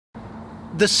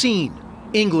The scene,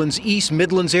 England's East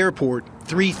Midlands Airport,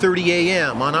 3:30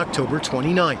 a.m. on October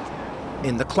 29th,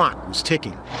 and the clock was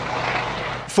ticking.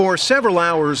 For several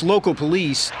hours, local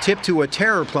police, tipped to a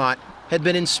terror plot, had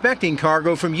been inspecting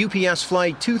cargo from UPS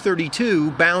Flight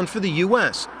 232 bound for the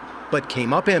U.S., but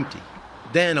came up empty.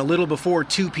 Then, a little before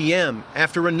 2 p.m.,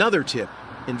 after another tip,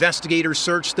 investigators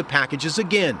searched the packages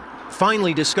again,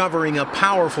 finally discovering a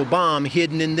powerful bomb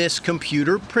hidden in this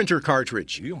computer printer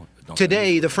cartridge.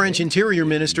 Today, the French Interior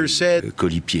Minister said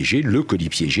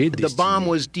the bomb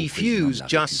was defused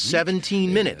just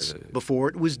 17 minutes before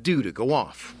it was due to go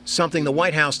off, something the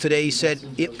White House today said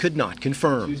it could not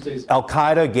confirm.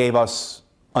 Al-Qaeda gave us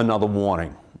another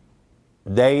warning.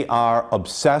 They are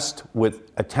obsessed with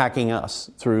attacking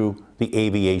us through the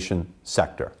aviation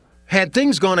sector. Had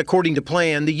things gone according to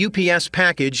plan, the UPS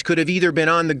package could have either been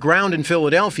on the ground in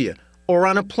Philadelphia or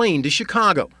on a plane to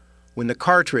Chicago, when the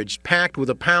cartridge, packed with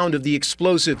a pound of the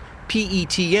explosive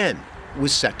PETN,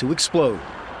 was set to explode.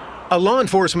 A law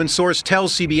enforcement source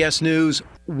tells CBS News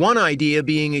one idea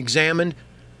being examined: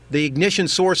 the ignition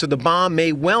source of the bomb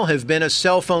may well have been a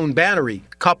cell phone battery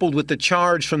coupled with the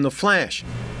charge from the flash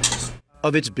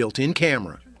of its built-in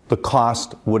camera. The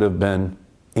cost would have been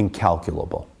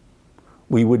incalculable.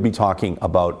 We would be talking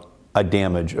about a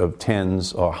damage of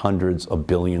tens or hundreds of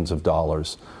billions of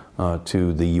dollars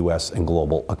to the U.S. and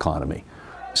global economy.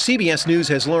 CBS News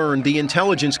has learned the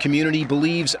intelligence community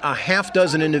believes a half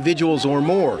dozen individuals or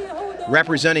more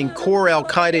representing core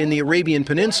Al-Qaeda in the Arabian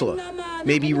Peninsula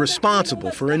may be responsible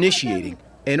for initiating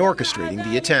and orchestrating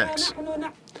the attacks.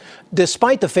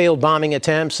 Despite the failed bombing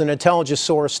attempts, an intelligence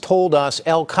source told us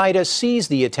Al-Qaeda sees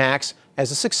the attacks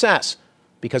as a success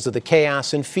because of the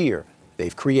chaos and fear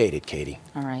they've created, Katie.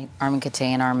 All right. Armin Katay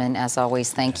and Armin, as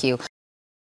always, thank you.